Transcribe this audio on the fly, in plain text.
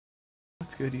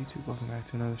What's good, YouTube? Welcome back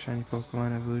to another shiny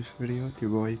Pokemon evolution video with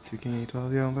your boy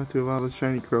 2King812. Yo, I'm about to evolve a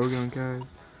shiny Krogan, guys.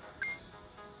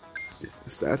 The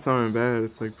stats aren't bad.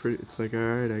 It's like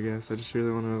alright, I guess. I just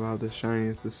really want to evolve this shiny.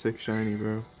 It's the 6th shiny,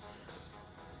 bro.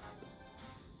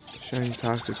 Shiny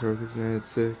toxicroak is mad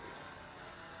sick.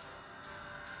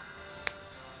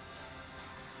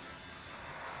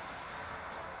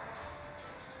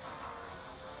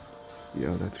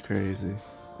 Yo, that's crazy.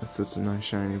 That's such a nice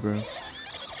shiny, bro.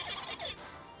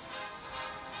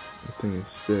 That thing is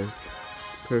sick.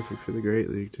 It's perfect for the Great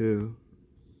League, too.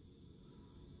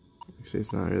 Actually,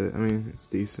 it's not really. I mean, it's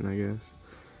decent, I guess.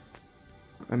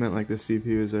 I meant like the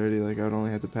CPU is already, like, I would only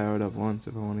have to power it up once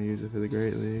if I want to use it for the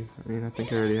Great League. I mean, I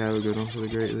think I already have a good one for the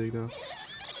Great League, though.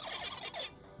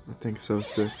 That thing's so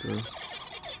sick, though.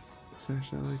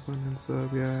 Smash that like button and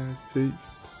sub, guys.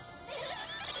 Peace.